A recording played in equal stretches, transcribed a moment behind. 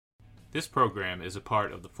This program is a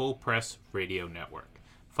part of the Full Press Radio Network.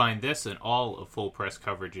 Find this and all of Full Press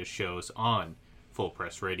Coverage's shows on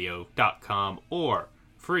fullpressradio.com or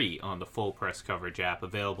free on the Full Press Coverage app,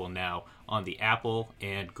 available now on the Apple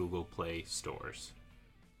and Google Play stores.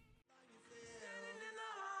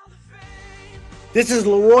 This is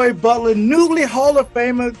Leroy Butler, newly Hall of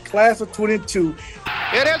Famer, class of 22.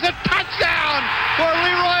 It is a touchdown for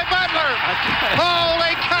Leroy Butler.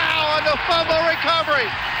 Holy cow, on the fumble recovery.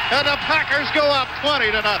 And the Packers go up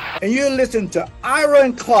 20-0. And you're listening to Ira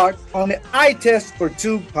and Clark on the Eye Test for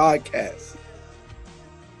Two podcast.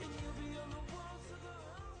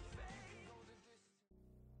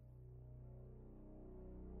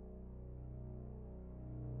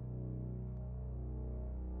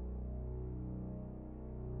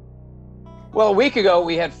 Well, a week ago,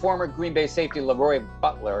 we had former Green Bay safety Leroy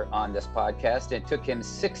Butler on this podcast. It took him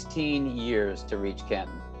 16 years to reach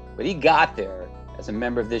Canton, but he got there as a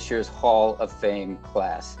member of this year's Hall of Fame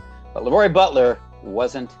class. But Leroy Butler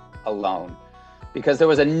wasn't alone, because there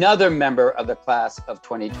was another member of the class of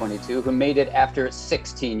 2022 who made it after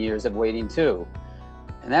 16 years of waiting too.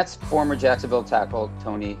 And that's former Jacksonville tackle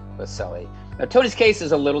Tony Boselli. Now, Tony's case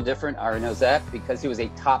is a little different. Ira knows that, because he was a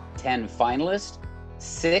top 10 finalist,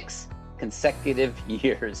 6 consecutive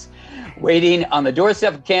years, waiting on the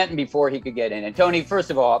doorstep of Canton before he could get in. And Tony,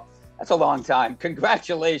 first of all, that's a long time.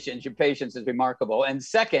 Congratulations. Your patience is remarkable. And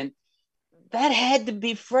second, that had to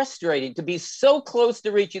be frustrating to be so close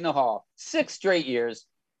to reaching the Hall, 6 straight years,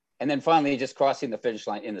 and then finally just crossing the finish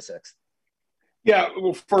line in the 6th. Yeah,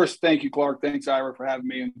 well, first, thank you, Clark. Thanks, Ira, for having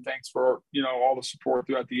me, and thanks for all the support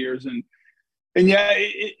throughout the years. And yeah,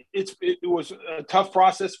 it was a tough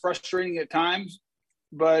process, frustrating at times,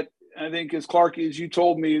 but I think, as Clark, as you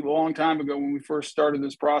told me a long time ago when we first started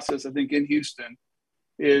this process, I think in Houston,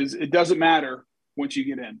 is it doesn't matter once you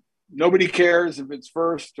get in. Nobody cares if it's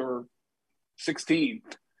first or 16.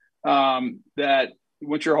 That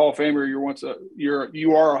once you're a Hall of Famer,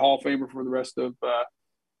 you are a Hall of Famer for the rest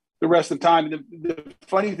of time. The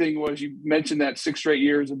funny thing was, you mentioned that 6 straight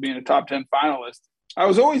years of being a top 10 finalist. I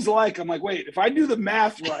was always I'm like, wait, if I do the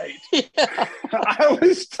math right, I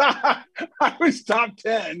was top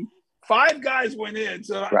 10. 5 guys went in,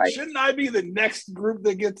 so right. Shouldn't I be the next group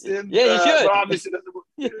that gets in? Yeah, you should.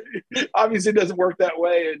 But obviously, it doesn't work that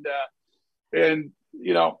way. And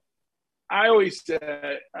I always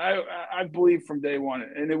said I believed from day one,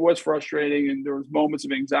 and it was frustrating, and there was moments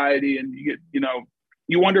of anxiety, and you get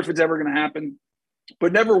you wonder if it's ever going to happen,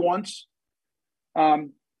 but never once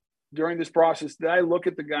during this process did I look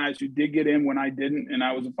at the guys who did get in when I didn't, and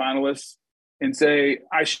I was a finalist, and say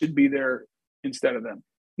I should be there instead of them.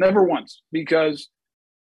 Never once, because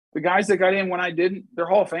the guys that got in when I didn't, they're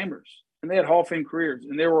Hall of Famers, and they had Hall of Fame careers,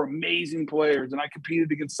 and they were amazing players, and I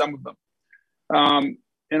competed against some of them.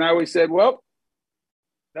 And I always said, well,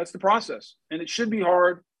 that's the process, and it should be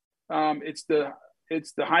hard. It's the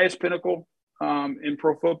highest pinnacle in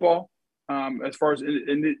pro football as far as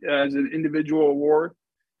as an individual award,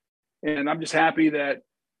 and I'm just happy that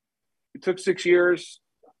it took 6 years.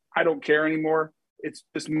 I don't care anymore. It's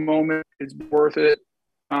this moment. It's worth it.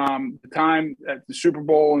 The time at the Super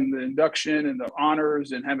Bowl and the induction and the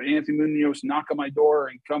honors, and having Anthony Munoz knock on my door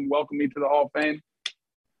and come welcome me to the Hall of Fame.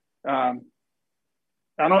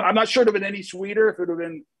 I'm not sure it would have been any sweeter if it would have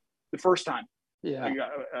been the first time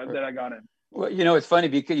that I got in. Well, it's funny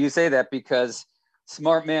because you say that, because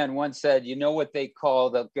smart man once said, you know what they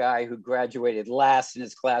call the guy who graduated last in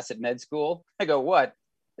his class at med school? I go, what?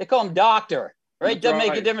 They call him doctor, right? It doesn't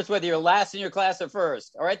make a difference whether you're last in your class or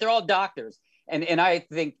first. All right. They're all doctors. And I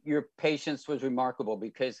think your patience was remarkable,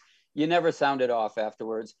 because you never sounded off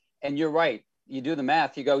afterwards. And you're right. You do the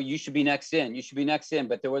math. You go, you should be next in. You should be next in.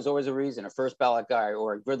 But there was always a reason, a first ballot guy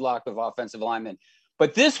or a gridlock of offensive linemen.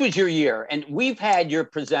 But this was your year. And we've had your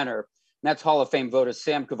presenter, and that's Hall of Fame voter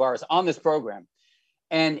Sam Kavaris, on this program.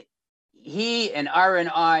 And he and Ira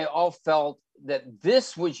and I all felt that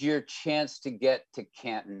this was your chance to get to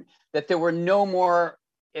Canton, that there were no more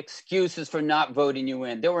excuses for not voting you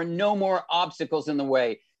in. There were no more obstacles in the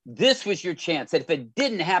way. This was your chance, that if it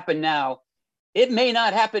didn't happen now, it may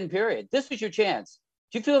not happen, period. This was your chance.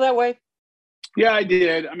 Do you feel that way? Yeah, I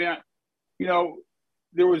did. I mean,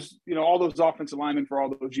 there was, all those offensive linemen for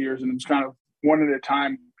all those years, and it was kind of one at a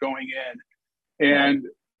time going in.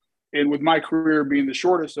 And with my career being the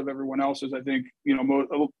shortest of everyone else's, I think,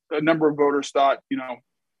 a number of voters thought,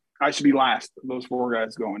 I should be last of those 4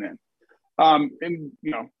 guys going in. And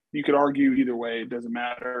you could argue either way, it doesn't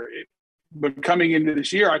matter. But coming into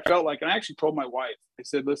this year, I felt like, and I actually told my wife, I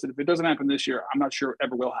said, listen, if it doesn't happen this year, I'm not sure it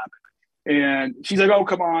ever will happen. And she's like, oh,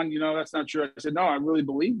 come on, that's not true. I said, no, I really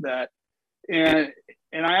believe that. And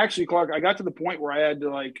And I actually, Clark, I got to the point where I had to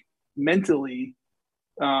like mentally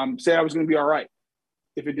say I was going to be all right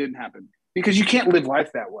if it didn't happen, because you can't live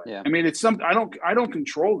life that way. Yeah. I mean, it's something I don't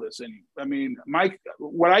control this I mean,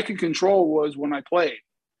 what I could control was when I played.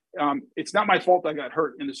 It's not my fault I got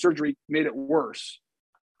hurt and the surgery made it worse.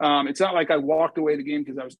 It's not like I walked away the game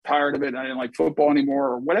because I was tired of it and I didn't like football anymore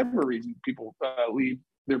or whatever reason people leave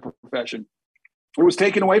their profession. It was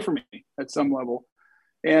taken away from me at some level.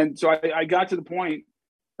 And so I got to the point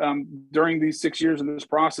during these 6 years of this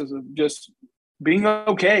process of just being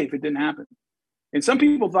okay if it didn't happen. And some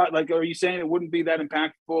people thought, like, are you saying it wouldn't be that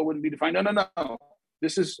impactful? It wouldn't be defined? No.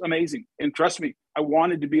 This is amazing. And trust me, I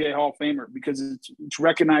wanted to be a Hall of Famer because it's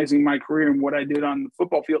recognizing my career and what I did on the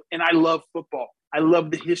football field. And I love football. I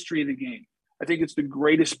love the history of the game. I think it's the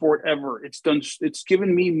greatest sport ever. It's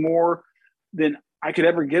given me more than I could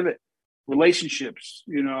ever give it. Relationships,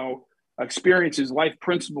 experiences, life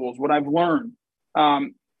principles, what I've learned.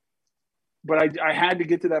 But I had to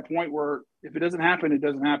get to that point where if it doesn't happen, it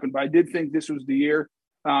doesn't happen. But I did think this was the year.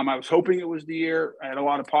 I was hoping it was the year. I had a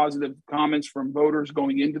lot of positive comments from voters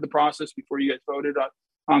going into the process before you guys voted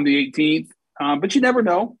on the 18th. But you never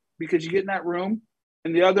know, because you get in that room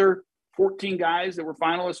and the other 14 guys that were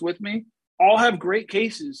finalists with me all have great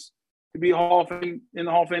cases to be in the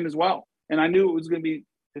Hall of Fame as well. And I knew it was going to be,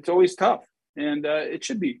 it's always tough, and it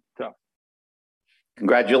should be tough.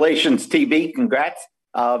 Congratulations, TB. Congrats.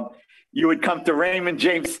 You would come to Raymond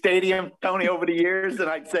James Stadium, Tony, over the years, and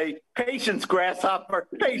I'd say, patience, grasshopper,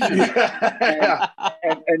 patience.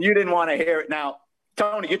 And you didn't want to hear it. Now,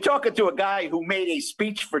 Tony, you're talking to a guy who made a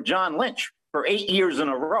speech for John Lynch for 8 years in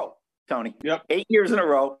a row, Tony. Yep. 8 years in a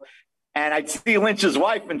row. And I'd see Lynch's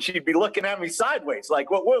wife, and she'd be looking at me sideways,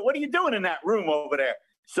 like, what are you doing in that room over there?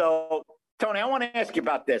 So, Tony, I want to ask you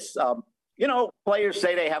about this. Players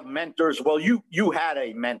say they have mentors. Well, you had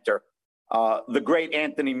a mentor. The great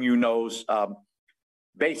Anthony Munoz,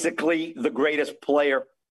 basically the greatest player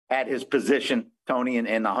at his position, Tony, in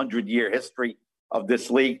the 100-year history of this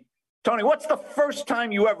league. Tony, what's the first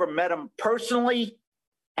time you ever met him personally?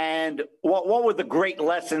 And what were the great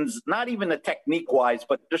lessons, not even the technique-wise,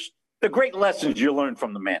 but just the great lessons you learned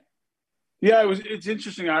from the man? Yeah, it's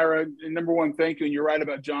interesting, Ira. And number one, thank you. And you're right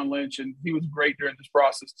about John Lynch, and he was great during this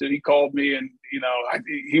process too. He called me, and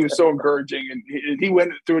he was so encouraging, and he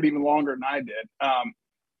went through it even longer than I did.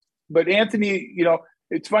 But Anthony,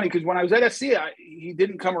 it's funny because when I was at SC, he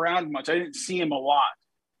didn't come around much. I didn't see him a lot,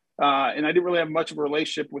 and I didn't really have much of a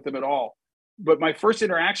relationship with him at all. But my first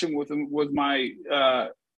interaction with him was my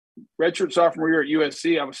redshirt sophomore year at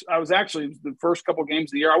USC. I was actually the first couple of games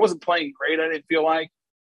of the year. I wasn't playing great. I didn't feel like.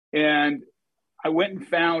 And I went and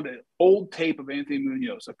found an old tape of Anthony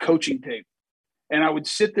Munoz, a coaching tape. And I would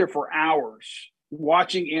sit there for hours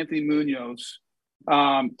watching Anthony Munoz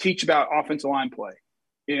teach about offensive line play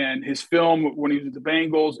and his film when he was at the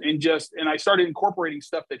Bengals, and I started incorporating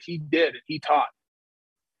stuff that he did and he taught.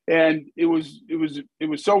 And it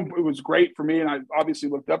was great for me. And I obviously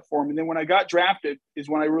looked up for him. And then when I got drafted is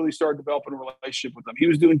when I really started developing a relationship with him. He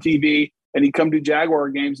was doing TV, and he'd come to Jaguar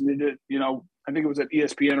games, and they did, I think it was at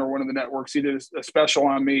ESPN or one of the networks. He did a special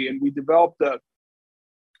on me, and we developed a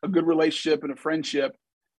good relationship and a friendship.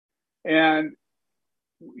 And,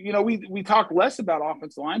 we talked less about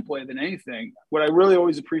offensive line play than anything. What I really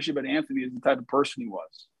always appreciate about Anthony is the type of person he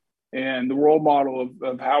was and the role model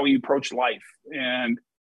of how he approached life. And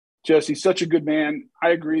just, he's such a good man. I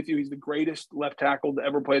agree with you. He's the greatest left tackle to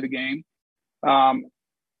ever play the game. I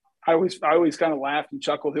always kind of laughed and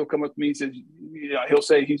chuckled. He'll come up to me and says, he'll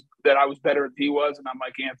say that I was better than he was. And I'm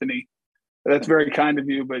like, Anthony, that's very kind of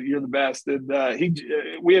you, but you're the best. And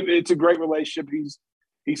it's a great relationship.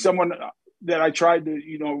 He's someone that I tried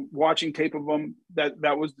to, watching tape of him,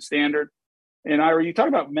 that was the standard. And Ira, you talk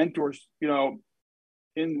about mentors, and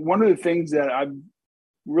one of the things that I've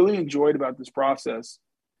really enjoyed about this process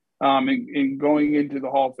in going into the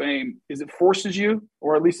Hall of Fame is it forces you,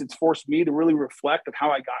 or at least it's forced me to really reflect of how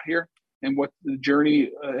I got here and what the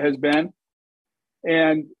journey has been.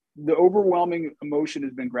 And the overwhelming emotion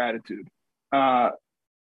has been gratitude.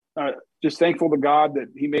 Just thankful to God that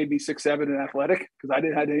he made me 6'7" and athletic, because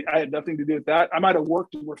I had nothing to do with that. I might have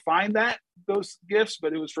worked to refine those gifts,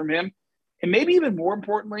 but it was from him. And maybe even more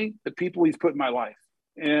importantly, the people he's put in my life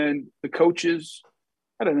and the coaches.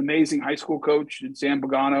 I had an amazing high school coach in Sam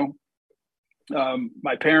Pagano.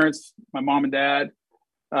 My parents, my mom and dad.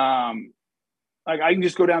 I can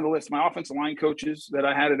just go down the list. My offensive line coaches that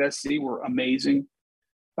I had at SC were amazing.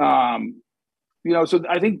 So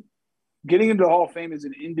I think getting into the Hall of Fame is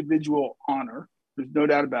an individual honor. There's no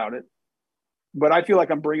doubt about it. But I feel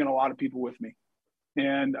like I'm bringing a lot of people with me.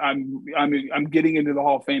 and I'm getting into the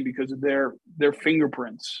Hall of Fame because of their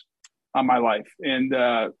fingerprints on my life, and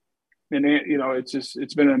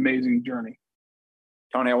it's been an amazing journey.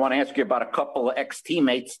 Tony, I want to ask you about a couple of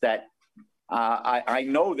ex-teammates that I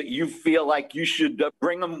know that you feel like you should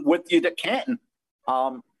bring them with you to Canton.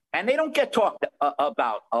 And they don't get talked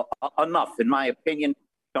about enough, in my opinion.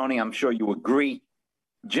 Tony, I'm sure you agree.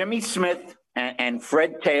 Jimmy Smith and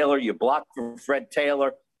Fred Taylor, you blocked for Fred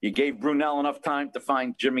Taylor. You gave Brunel enough time to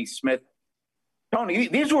find Jimmy Smith. Tony,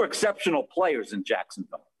 these were exceptional players in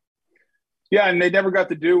Jacksonville. Yeah, and they never got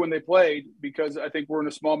to do when they played because I think we're in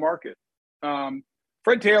a small market.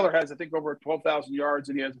 Fred Taylor has, I think, over 12,000 yards,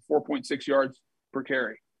 and he has 4.6 yards per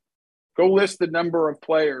carry. Go list the number of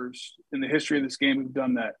players in the history of this game who've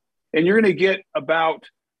done that. And you're going to get about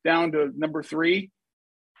down to number 3,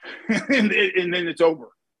 and then it's over.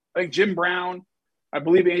 I think Jim Brown, I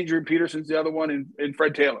believe Adrian Peterson's the other one, and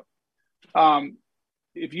Fred Taylor.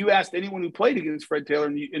 If you asked anyone who played against Fred Taylor,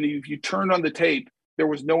 and if you turned on the tape, there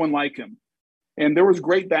was no one like him. And there was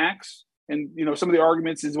great backs. And, some of the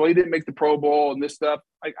arguments is, well, he didn't make the Pro Bowl and this stuff.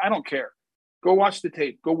 I don't care. Go watch the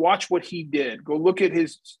tape. Go watch what he did. Go look at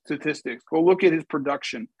his statistics. Go look at his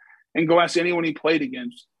production. And go ask anyone he played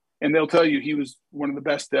against. And they'll tell you he was one of the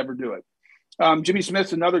best to ever do it. Jimmy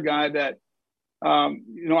Smith's another guy that,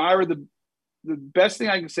 Ira, the best thing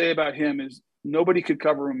I can say about him is nobody could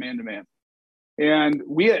cover him man-to-man. And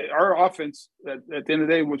our offense at the end of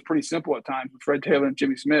the day was pretty simple at times with Fred Taylor and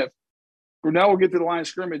Jimmy Smith. Brunel will get to the line of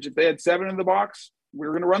scrimmage. If they had 7 in the box, we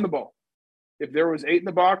were going to run the ball. If there was 8 in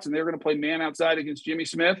the box and they were going to play man outside against Jimmy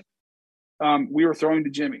Smith, we were throwing to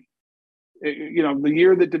Jimmy. The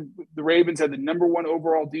year that the Ravens had the number 1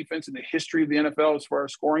 overall defense in the history of the NFL as far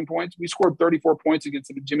as scoring points, we scored 34 points against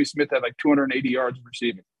them, and Jimmy Smith had like 280 yards of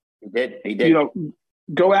receiving. He did.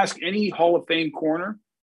 Go ask any Hall of Fame corner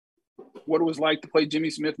what it was like to play Jimmy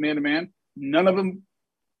Smith man-to-man. None of them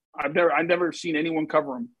 – I've never seen anyone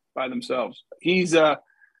cover him by themselves. He's in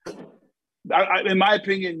my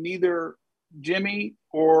opinion, neither Jimmy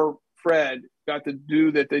or Fred got to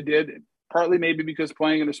do that they did, partly maybe because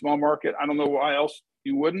playing in a small market. I don't know why else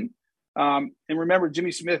you wouldn't. And remember,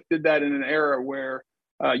 Jimmy Smith did that in an era where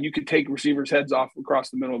you could take receivers' heads off across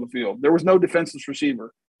the middle of the field. There was no defenseless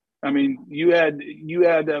receiver. I mean, you had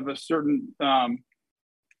to have a certain you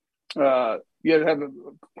had to have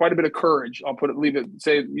quite a bit of courage.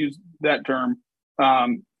 Use that term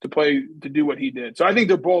to do what he did. So I think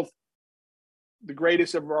they're both the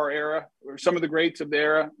greatest of our era, or some of the greats of the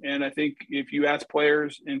era. And I think if you ask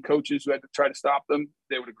players and coaches who had to try to stop them,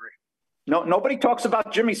 they would agree. No, nobody talks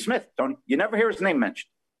about Jimmy Smith. You never hear his name mentioned.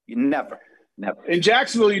 You never. In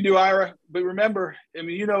Jacksonville, you do, Ira. But remember, I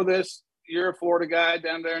mean, you know this. You're a Florida guy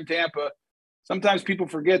down there in Tampa. Sometimes people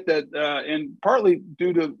forget that, and partly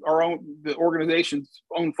due to the organization's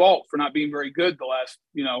own fault for not being very good the last,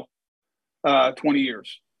 20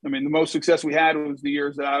 years. I mean, the most success we had was the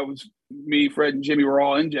years that me, Fred, and Jimmy were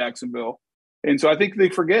all in Jacksonville. And so I think they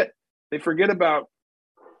forget about,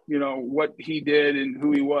 what he did and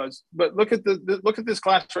who he was. But look at look at this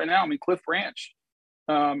class right now. I mean, Cliff Branch,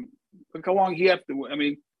 look how long he had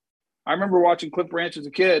to, I remember watching Cliff Branch as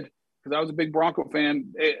a kid because I was a big Bronco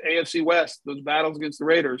fan, AFC West, those battles against the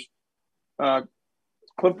Raiders.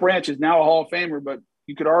 Cliff Branch is now a Hall of Famer, but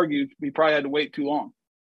you could argue he probably had to wait too long.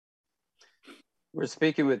 We're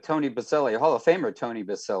speaking with Tony Boselli, Hall of Famer Tony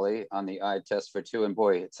Boselli, on the eye test for 2. And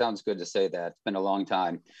boy, it sounds good to say that. It's been a long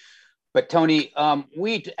time. But Tony,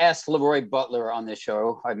 we asked Leroy Butler on this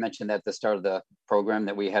show. I mentioned that at the start of the program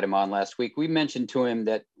that we had him on last week. We mentioned to him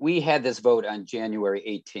that we had this vote on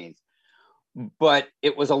January 18th. But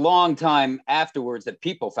it was a long time afterwards that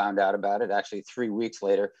people found out about it, actually 3 weeks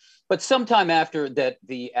later. But sometime after that,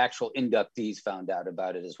 the actual inductees found out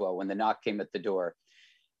about it as well, when the knock came at the door.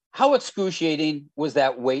 How excruciating was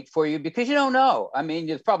that wait for you? Because you don't know. I mean,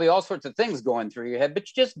 there's probably all sorts of things going through your head, but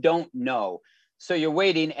you just don't know. So you're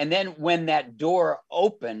waiting. And then when that door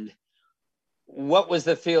opened, what was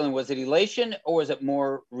the feeling? Was it elation, or was it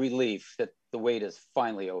more relief that the wait is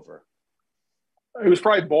finally over? It was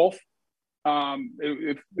probably both.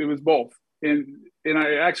 It was both. And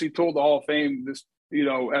I actually told the Hall of Fame this,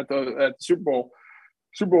 at the Super Bowl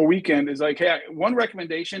weekend, is like, hey, one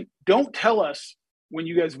recommendation, don't tell us when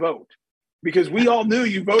you guys vote, because we all knew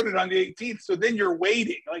you voted on the 18th. So then you're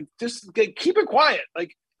waiting, like, just keep it quiet.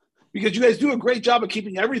 Like, because you guys do a great job of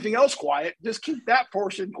keeping everything else quiet. Just keep that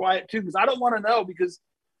portion quiet too. Because I don't want to know, because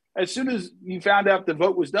as soon as you found out the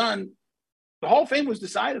vote was done, the Hall of Fame was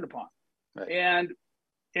decided upon. Right.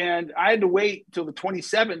 And I had to wait till the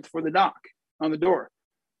 27th for the knock on the door.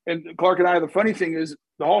 And Clark and I, the funny thing is,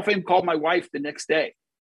 the Hall of Fame called my wife the next day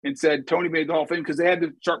and said Tony made the Hall of Fame, because they had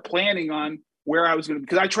to start planning on where I was going to,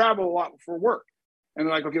 because I travel a lot for work. And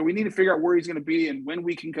they're like, okay, we need to figure out where he's going to be and when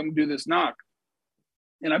we can come do this knock.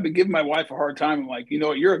 And I've been giving my wife a hard time. I'm like, you know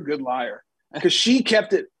what? You're a good liar. Because she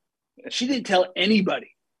kept it. She didn't tell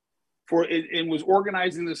anybody for it, and was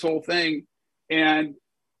organizing this whole thing. And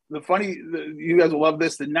you guys will love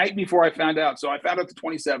this. The night before I found out, so I found out the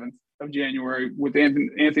 27th of January with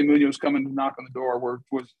Anthony Munoz coming to knock on the door, where it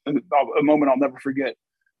was a moment I'll never forget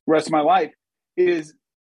the rest of my life, is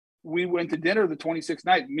we went to dinner the 26th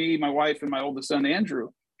night, me, my wife, and my oldest son, Andrew.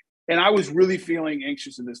 And I was really feeling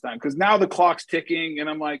anxious at this time, because now the clock's ticking, and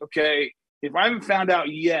I'm like, okay, if I haven't found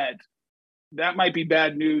out yet, that might be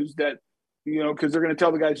bad news, that, you know, because they're going to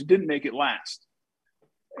tell the guys who didn't make it last.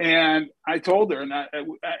 And I told her, and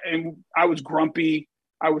I was grumpy.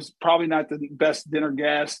 I was probably not the best dinner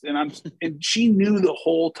guest, and she knew the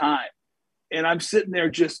whole time. And I'm sitting there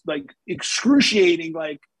just like excruciating,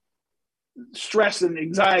 like stress and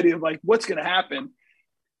anxiety of like, what's going to happen?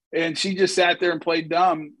 And she just sat there and played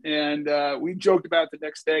dumb. And we joked about it the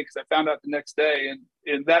next day, because I found out the next day. And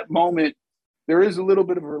in that moment, there is a little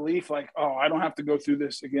bit of relief, like, oh, I don't have to go through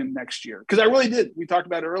this again next year. Because I really did. We talked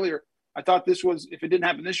about it earlier. I thought this was, if it didn't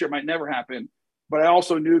happen this year, it might never happen. But I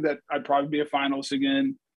also knew that I'd probably be a finalist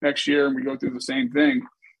again next year, and we go through the same thing.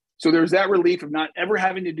 So there's that relief of not ever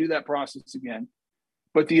having to do that process again.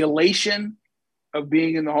 But the elation of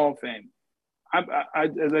being in the Hall of Fame.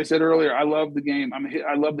 As I said earlier, I love the game.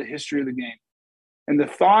 I love the history of the game. And the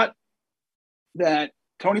thought that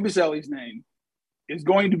Tony Boselli's name is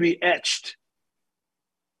going to be etched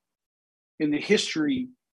in the history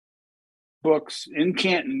books in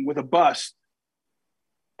Canton with a bust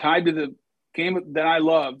tied to the game that I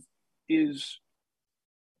love is,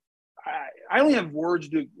 I only have words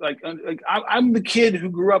to like. I'm the kid who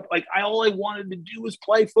grew up like all I wanted to do was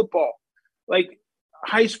play football, like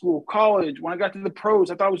high school, college. When I got to the pros,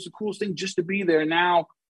 I thought it was the coolest thing just to be there. Now,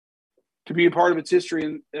 to be a part of its history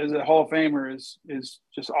and as a Hall of Famer is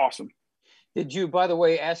just awesome. Did you, by the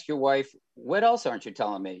way, ask your wife, what else aren't you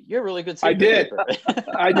telling me? You're a really good I did.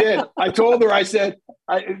 I did. I told her, I said,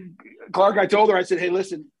 Clark, hey,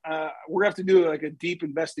 listen, we're going to have to do like a deep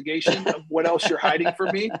investigation of what else you're hiding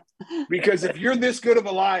from me. Because if you're this good of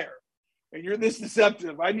a liar and you're this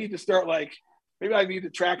deceptive, I need to start like, maybe I need to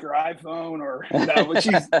track her iPhone or, you know, but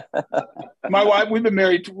she's, my wife, we've been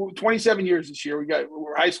married 27 years this year.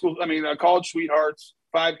 We're high school, college sweethearts,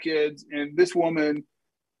 5 kids. And this woman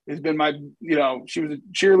has been my, you know, she was a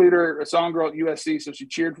cheerleader, a song girl at USC. So she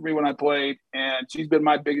cheered for me when I played, and she's been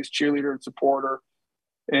my biggest cheerleader and supporter.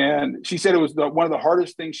 And she said it was one of the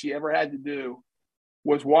hardest things she ever had to do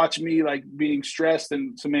was watch me like being stressed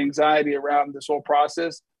and some anxiety around this whole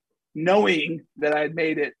process, knowing that I had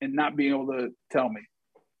made it and not being able to tell me.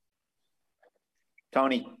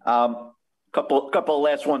 Tony, couple of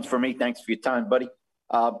last ones for me. Thanks for your time, buddy.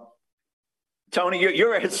 Tony,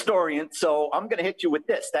 you're a historian, so I'm going to hit you with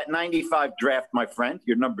this. That 95 draft, my friend,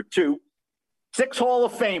 you're number 2. 6 Hall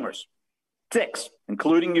of Famers. 6,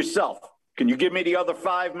 including yourself. Can you give me the other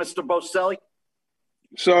 5, Mr. Boselli?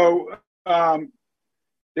 So,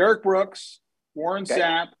 Derek Brooks, Warren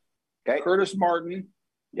Sapp, Curtis Martin.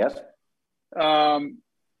 Yes. Who am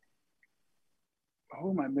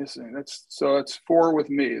I missing? That's 4 with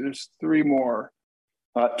me. There's 3 more.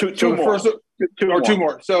 Two more. Two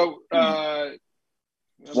more. So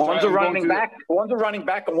one's a running back,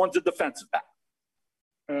 and one's a defensive back.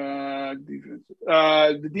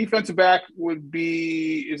 The defensive back would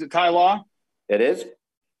be, is it Ty Law? It is.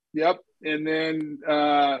 Yep. And then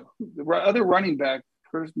the other running back,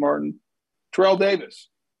 Curtis Martin, Terrell Davis.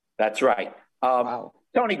 That's right. Wow.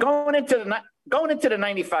 Tony, going into the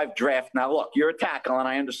 95 draft. Now, look, you're a tackle, and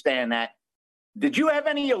I understand that. Did you have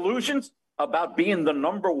any illusions about being the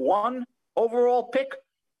number 1 overall pick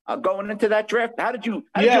going into that draft? How did you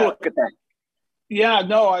look at that? Yeah,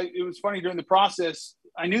 no, it was funny during the process.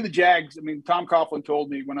 I knew the Jags. Tom Coughlin told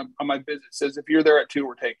me when on my visit, says, if you're there at 2,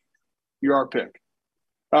 we're taking you. You're our pick.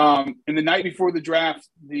 And the night before the draft,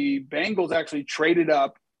 the Bengals actually traded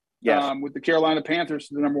up with the Carolina Panthers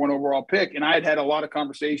to the number 1 overall pick. And I had a lot of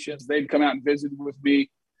conversations. They'd come out and visit with me.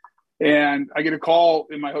 And I get a call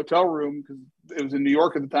in my hotel room, because it was in New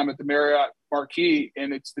York at the time at the Marriott Marquis,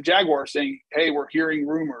 and it's the Jaguars saying, hey, we're hearing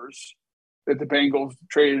rumors that the Bengals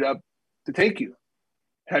traded up to take you.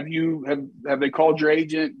 Have they called your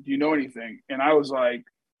agent? Do you know anything? And I was like,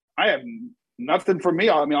 I have nothing from me.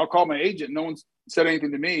 I'll call my agent. No one's said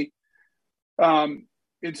anything to me. And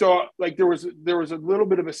so like there was a little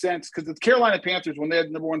bit of a sense, because the Carolina Panthers, when they had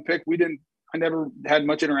the number 1 pick, I never had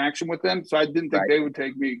much interaction with them. So I didn't think they would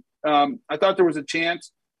take me. I thought there was a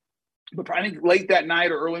chance. But I think late that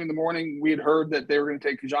night or early in the morning, we had heard that they were going to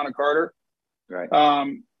take Kajana Carter. Right.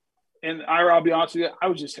 And Ira, I'll be honest with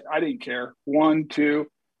you, I didn't care. 1, 2.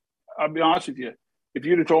 I'll be honest with you. If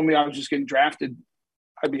you'd have told me I was just getting drafted,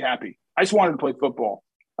 I'd be happy. I just wanted to play football.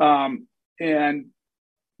 And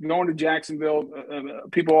going to Jacksonville,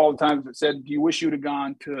 people all the time have said, do you wish you'd have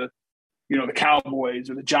gone to, the Cowboys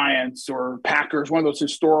or the Giants or Packers, one of those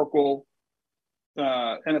historical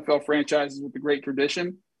NFL franchises with the great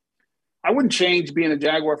tradition? I wouldn't change being a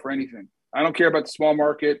Jaguar for anything. I don't care about the small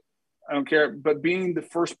market. I don't care. But being the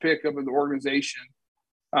first pick of the organization,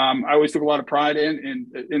 I always took a lot of pride in,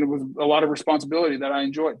 and it was a lot of responsibility that I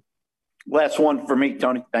enjoyed. Last one for me,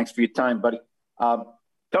 Tony. Thanks for your time, buddy.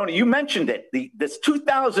 Tony, you mentioned it. This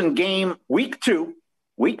 2000 game, week two,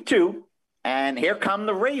 and here come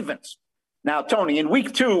the Ravens. Now, Tony, in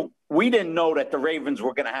week 2, we didn't know that the Ravens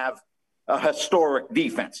were going to have a historic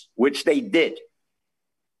defense, which they did.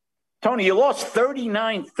 Tony, you lost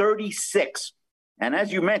 39-36. And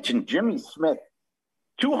as you mentioned, Jimmy Smith,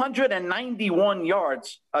 291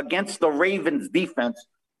 yards against the Ravens defense.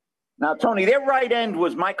 Now, Tony, their right end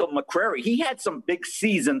was Michael McCrary. He had some big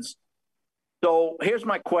seasons. So here's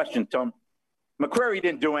my question, Tony. McCrary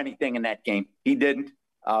didn't do anything in that game. He didn't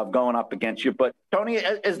going up against you. But, Tony,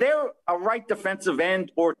 is there a right defensive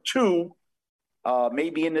end or two,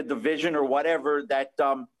 maybe in the division or whatever, that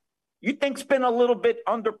you think's been a little bit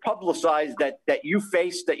under-publicized that you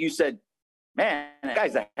faced, that you said, man, that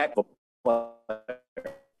guy's a heck of a player?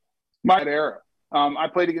 My era. I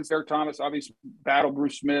played against Eric Thomas, obviously battled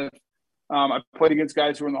Bruce Smith. I played against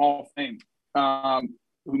guys who were in the Hall of Fame,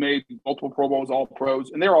 who made multiple Pro Bowls, all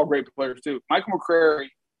pros, and they're all great players too. Michael McCrary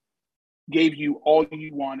gave you all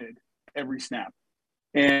you wanted every snap.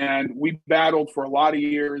 And we battled for a lot of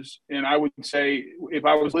years. And I would say, if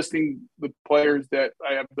I was listing the players that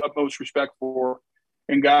I have the utmost respect for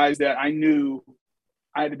and guys that I knew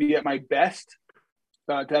I had to be at my best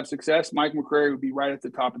to have success, Mike McCrary would be right at the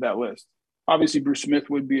top of that list. Obviously, Bruce Smith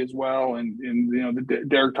would be as well, and the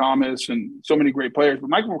Derek Thomas and so many great players. But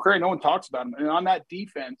Michael McCrary, no one talks about him. And on that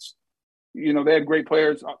defense, they had great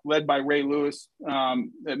players led by Ray Lewis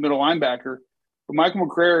at middle linebacker. But Michael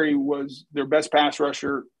McCrary was their best pass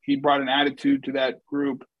rusher. He brought an attitude to that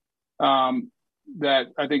group that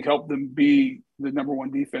I think helped them be the number one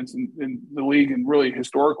defense in the league and really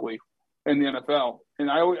historically in the NFL. And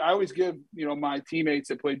I always give, my teammates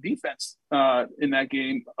that played defense in that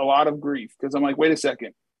game a lot of grief, because I'm like, wait a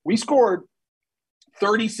second. We scored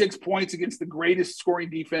 36 points against the greatest scoring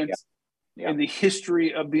defense in the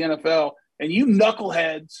history of the NFL. And you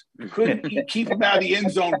knuckleheads couldn't keep him out of the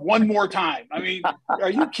end zone one more time. I mean, are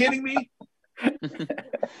you kidding me?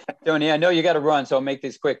 Tony, I know you got to run, so I'll make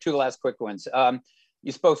these quick. 2 last quick ones.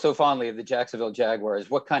 You spoke so fondly of the Jacksonville Jaguars.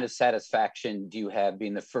 What kind of satisfaction do you have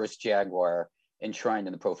being the first Jaguar enshrined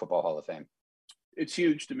in the Pro Football Hall of Fame? It's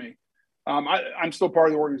huge to me. I'm still part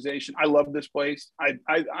of the organization. I love this place.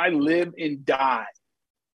 I live and die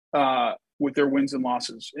with their wins and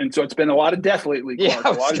losses. And so it's been a lot of death lately. Clark.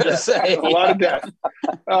 Yeah, a lot of death.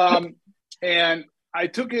 And I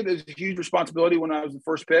took it as a huge responsibility when I was the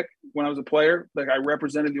first pick, when I was a player. Like, I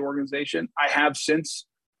represented the organization. I have since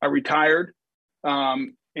I retired.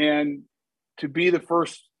 And to be the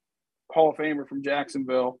first Hall of Famer from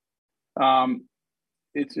Jacksonville,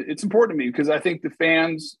 it's important to me, because I think the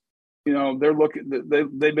fans,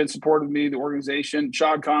 they've been supportive of me, the organization.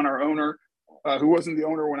 Shad Khan, our owner, who wasn't the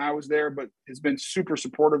owner when I was there, but has been super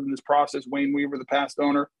supportive in this process. Wayne Weaver, the past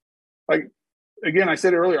owner. Like, again, I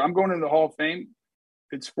said it earlier, I'm going into the Hall of Fame.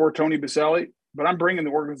 It's for Tony Boselli, but I'm bringing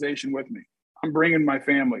the organization with me. I'm bringing my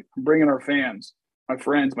family. I'm bringing our fans, my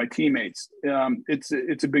friends, my teammates. It's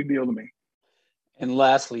a big deal to me. And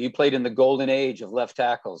lastly, you played in the golden age of left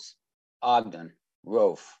tackles: Ogden,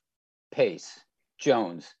 Rofe, Pace,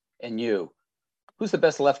 Jones, and you. Who's the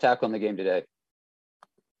best left tackle in the game today?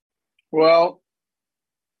 Well,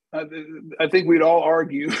 I think we'd all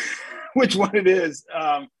argue which one it is.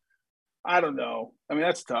 I don't know. I mean,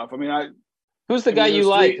 that's tough. I mean, who's the guy you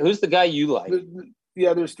like? Who's the guy you like?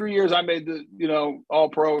 There's 3 years I made the, all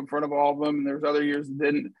pro in front of all of them. And there's other years that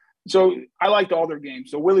didn't. So I liked all their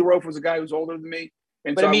games. So Willie Rofe was a guy who was older than me.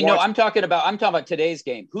 And but so I'm talking about today's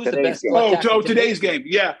game. Who's the best? Today's game.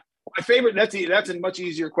 Yeah. My favorite, that's a much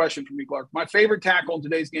easier question for me, Clark. My favorite tackle in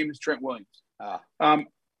today's game is Trent Williams.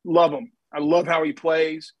 Love him. I love how he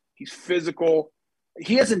plays. He's physical.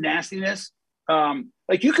 He has a nastiness.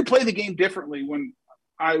 Like, you could play the game differently when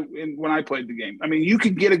I played the game. I mean, you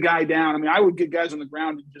could get a guy down. I mean, I would get guys on the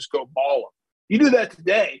ground and just go ball them. You do that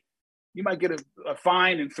today, you might get a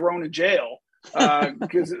fine and thrown in jail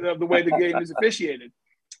because of the way the game is officiated.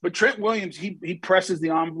 But Trent Williams, he presses the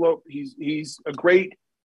envelope. He's a great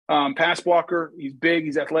pass blocker. He's big.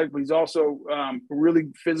 He's athletic, but he's also a really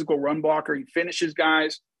physical run blocker. He finishes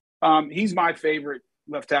guys. He's my favorite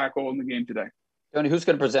left tackle in the game today. Tony, who's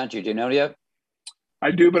going to present you? Do you know yet? I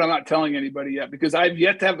do, but I'm not telling anybody yet because I've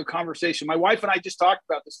yet to have the conversation. My wife and I just talked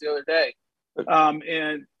about this the other day,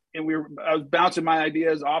 and I was bouncing my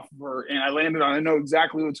ideas off of her, and I landed on I know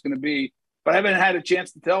exactly what it's going to be, but I haven't had a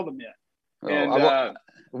chance to tell them yet. And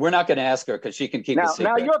we're not going to ask her because she can keep a secret.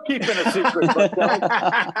 Now you're keeping a secret.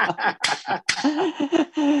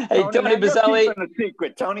 Hey, Tony Boselli. You're keeping a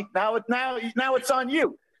secret, Tony. Now it's on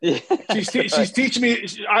you. Yeah. She's teaching me,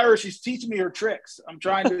 Ira. She's teaching me her tricks. I'm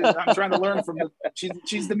trying to learn from her.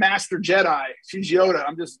 She's the master Jedi. She's Yoda.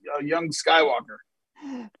 I'm just a young Skywalker.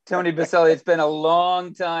 Tony Boselli, it's been a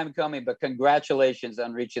long time coming, but congratulations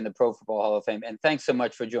on reaching the Pro Football Hall of Fame, and thanks so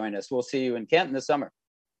much for joining us. We'll see you in Canton this summer.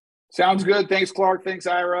 Sounds good. Thanks, Clark. Thanks,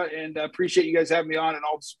 Ira, and appreciate you guys having me on and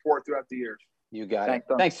all the support throughout the years. You got it.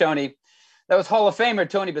 Thanks, Tony. That was Hall of Famer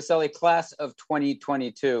Tony Boselli, class of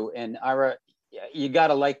 2022, and Ira. You got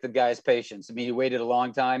to like the guy's patience. I mean, he waited a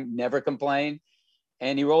long time, never complained,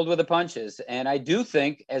 and he rolled with the punches. And I do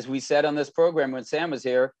think, as we said on this program when Sam was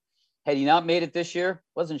here, had he not made it this year,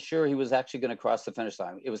 wasn't sure he was actually going to cross the finish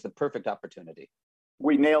line. It was the perfect opportunity.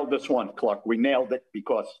 We nailed this one, Clark. We nailed it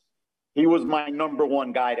because he was my number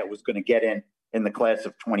one guy that was going to get in the class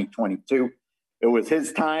of 2022. It was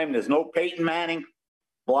his time. There's no Peyton Manning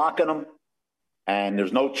blocking him, and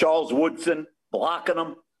there's no Charles Woodson blocking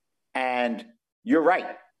him. And you're right.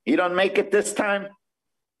 He doesn't make it this time.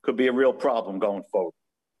 Could be a real problem going forward.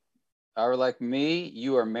 Are like me,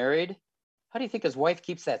 you are married. How do you think his wife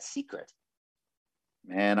keeps that secret?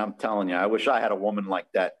 Man, I'm telling you, I wish I had a woman like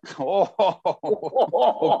that.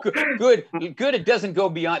 Good. It doesn't go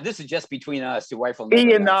beyond. This is just between us. Your wife will never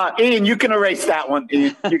Ian, you can erase that one.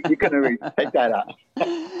 Ian, you can erase. Take that out.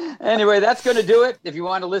 Anyway, that's going to do it. If you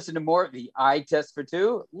want to listen to more of the Eye Test for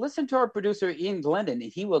Two, listen to our producer, Ian Glendon,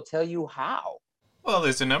 and he will tell you how. Well,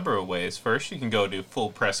 there's a number of ways. First, you can go to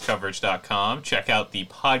fullpresscoverage.com, check out the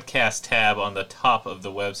podcast tab on the top of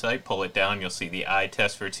the website, pull it down, you'll see the Eye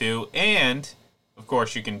Test for Two, and, of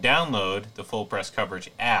course, you can download the Full Press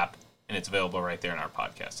Coverage app, and it's available right there in our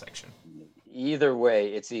podcast section. Either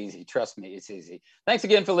way, it's easy. Trust me, it's easy. Thanks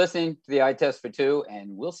again for listening to the Eye Test for Two,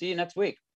 and we'll see you next week.